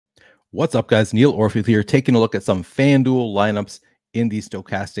What's up, guys? Neil Orfield here, taking a look at some FanDuel lineups in the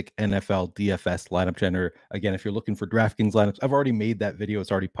Stokastic NFL DFS lineup generator. Again, if you're looking for DraftKings lineups, I've already made that video.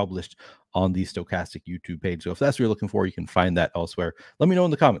 It's already published on the Stokastic YouTube page. So if that's what you're looking for, you can find that elsewhere. Let me know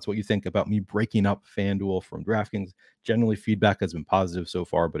in the comments what you think about me breaking up FanDuel from DraftKings. Generally, feedback has been positive so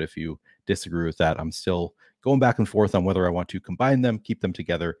far, but if you disagree with that, I'm still going back and forth on whether I want to combine them, keep them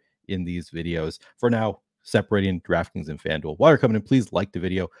together in these videos. For now, separating DraftKings and FanDuel. While you're coming in, please like the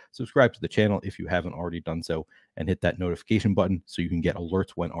video, subscribe to the channel if you haven't already done so, and hit that notification button so you can get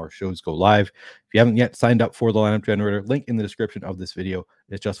alerts when our shows go live. If you haven't yet signed up for the lineup generator, link in the description of this video.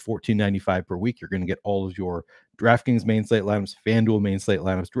 It's just $14.95 per week. You're going to get all of your DraftKings main slate lineups, FanDuel main slate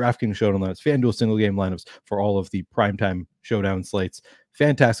lineups, DraftKings showdown lineups, FanDuel single game lineups for all of the primetime showdown slates.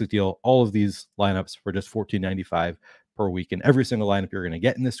 Fantastic deal. All of these lineups for just $14.95 per week. And every single lineup you're going to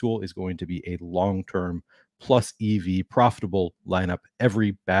get in this tool is going to be a long-term plus EV profitable lineup.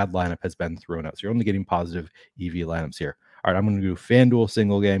 Every bad lineup has been thrown out. So you're only getting positive EV lineups here. All right, I'm going to do FanDuel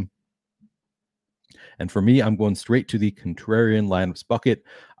single game. And for me, I'm going straight to the contrarian lineups bucket.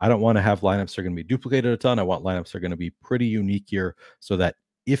 I don't want to have lineups that are going to be duplicated a ton. I want lineups that are going to be pretty unique here so that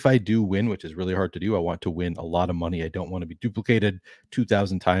if I do win, which is really hard to do, I want to win a lot of money. I don't want to be duplicated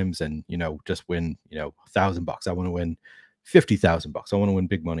 2,000 times and, just win, $1,000. I want to win $50,000. I want to win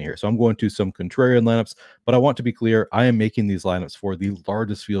big money here. So I'm going to some contrarian lineups, but I want to be clear. I am making these lineups for the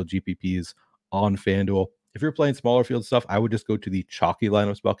largest field GPPs on FanDuel. If you're playing smaller field stuff, I would just go to the chalky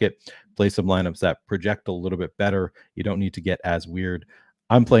lineups bucket, play some lineups that project a little bit better. You don't need to get as weird.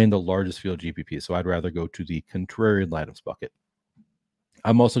 I'm playing the largest field GPP, so I'd rather go to the contrarian lineups bucket.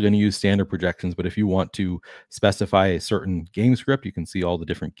 I'm also going to use standard projections, but if you want to specify a certain game script, you can see all the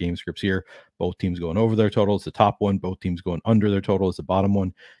different game scripts here. Both teams going over their totals, the top one, both teams going under their total is the bottom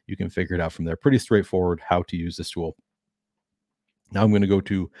one. You can figure it out from there. Pretty straightforward how to use this tool. Now I'm going to go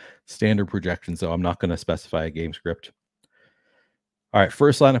to standard projections, so I'm not going to specify a game script. All right,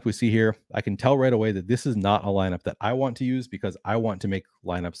 first lineup we see here, I can tell right away that this is not a lineup that I want to use because I want to make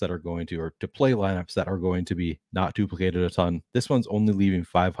lineups that are going to, or to play lineups that are going to be not duplicated a ton. This one's only leaving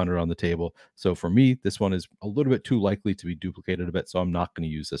 500 on the table. So for me, this one is a little bit too likely to be duplicated a bit, so I'm not going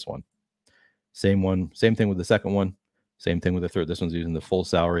to use this one. Same thing with the second one. Same thing with the third. This one's using the full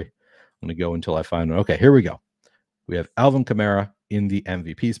salary. I'm going to go until I find one. Okay, here we go. We have Alvin Kamara in the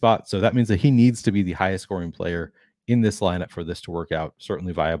MVP spot. So that means that he needs to be the highest scoring player in this lineup for this to work out.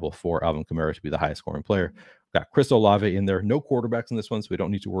 Certainly viable for Alvin Kamara to be the highest scoring player. We've got Chris Olave in there. No quarterbacks in this one, so we don't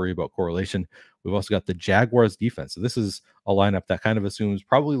need to worry about correlation. We've also got the Jaguars defense. So this is a lineup that kind of assumes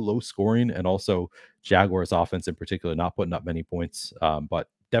probably low scoring and also Jaguars offense in particular, not putting up many points, but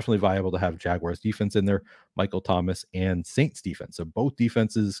definitely viable to have Jaguars defense in there, Michael Thomas and Saints defense. So both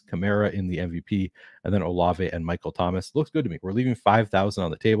defenses, Kamara in the MVP, and then Olave and Michael Thomas. Looks good to me. We're leaving 5,000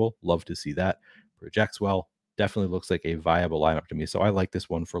 on the table. Love to see that. Projects well. Definitely looks like a viable lineup to me. So I like this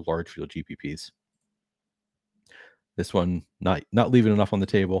one for large field GPPs. This one, not leaving enough on the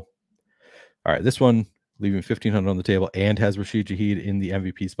table. All right, this one leaving 1,500 on the table and has Rashid Shaheed in the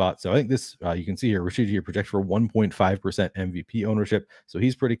MVP spot. So I think this, you can see here, Rashid Shaheed projects for 1.5% MVP ownership. So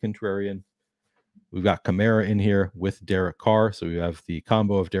he's pretty contrarian. We've got Kamara in here with Derek Carr. So we have the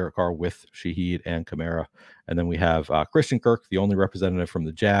combo of Derek Carr with Shaheed and Kamara. And then we have Christian Kirk, the only representative from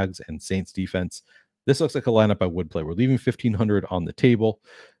the Jags and Saints defense. This looks like a lineup I would play. We're leaving 1,500 on the table.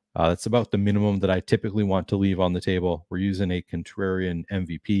 That's about the minimum that I typically want to leave on the table. We're using a contrarian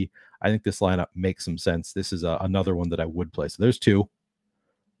MVP. I think this lineup makes some sense. This is another one that I would play. So there's two.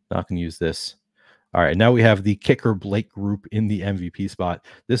 Not going to use this. All right, now we have the kicker Blake group in the MVP spot.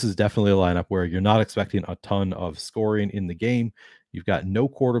 This is definitely a lineup where you're not expecting a ton of scoring in the game. You've got no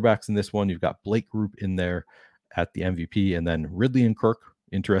quarterbacks in this one. You've got Blake group in there at the MVP, and then Ridley and Kirk,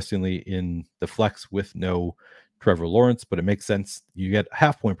 interestingly, in the flex with no Trevor Lawrence, but it makes sense. You get a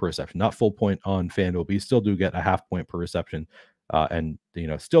half point per reception, not full point on FanDuel, but you still do get a half point per reception. And,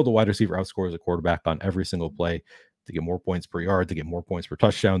 still the wide receiver outscores the quarterback on every single play. They get more points per yard, they get more points per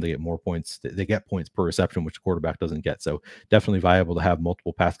touchdown, they get more points, they get points per reception, which the quarterback doesn't get. So definitely viable to have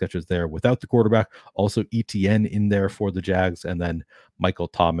multiple pass catchers there without the quarterback. Also ETN in there for the Jags, and then Michael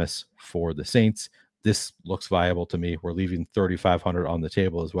Thomas for the Saints. This looks viable to me. We're leaving 3,500 on the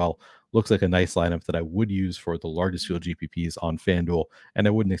table as well. Looks like a nice lineup that I would use for the largest field GPPs on FanDuel, and I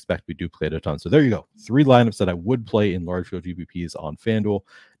wouldn't expect to be duplicated a ton. So there you go. 3 lineups that I would play in large field GPPs on FanDuel.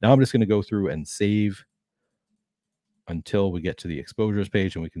 Now I'm just going to go through and save until we get to the exposures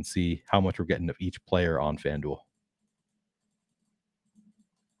page and we can see how much we're getting of each player on FanDuel.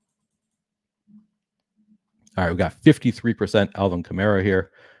 All right, we got 53% Alvin Kamara here.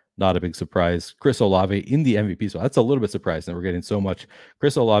 Not a big surprise. Chris Olave in the MVP. So that's a little bit surprising that we're getting so much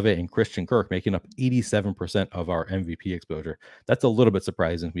Chris Olave and Christian Kirk making up 87% of our MVP exposure. That's a little bit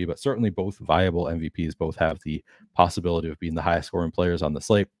surprising to me, but certainly both viable MVPs, both have the possibility of being the highest scoring players on the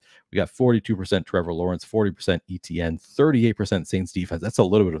slate. We got 42% Trevor Lawrence, 40% ETN, 38% Saints defense. That's a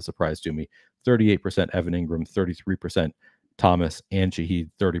little bit of a surprise to me. 38% Evan Ingram, 33% Thomas and Shaheed,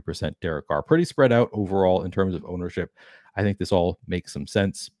 30% Derek Carr. Pretty spread out overall in terms of ownership. I think this all makes some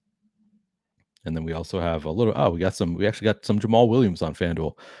sense. And then we also have a little, we actually got some Jamal Williams on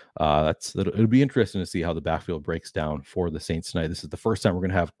FanDuel. It'll be interesting to see how the backfield breaks down for the Saints tonight. This is the first time we're going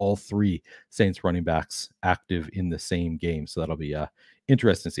to have all three Saints running backs active in the same game. So that'll be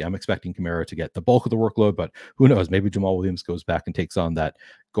interesting to see. I'm expecting Kamara to get the bulk of the workload, but who knows? Maybe Jamal Williams goes back and takes on that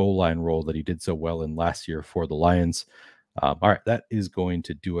goal line role that he did so well in last year for the Lions. All right, that is going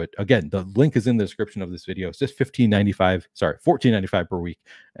to do it. Again, the link is in the description of this video. It's just $14.95 per week,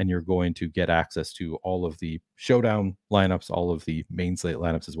 and you're going to get access to all of the showdown lineups, all of the main slate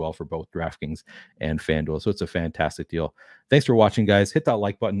lineups as well for both DraftKings and FanDuel. So it's a fantastic deal. Thanks for watching, guys. Hit that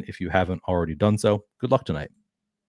like button if you haven't already done so. Good luck tonight.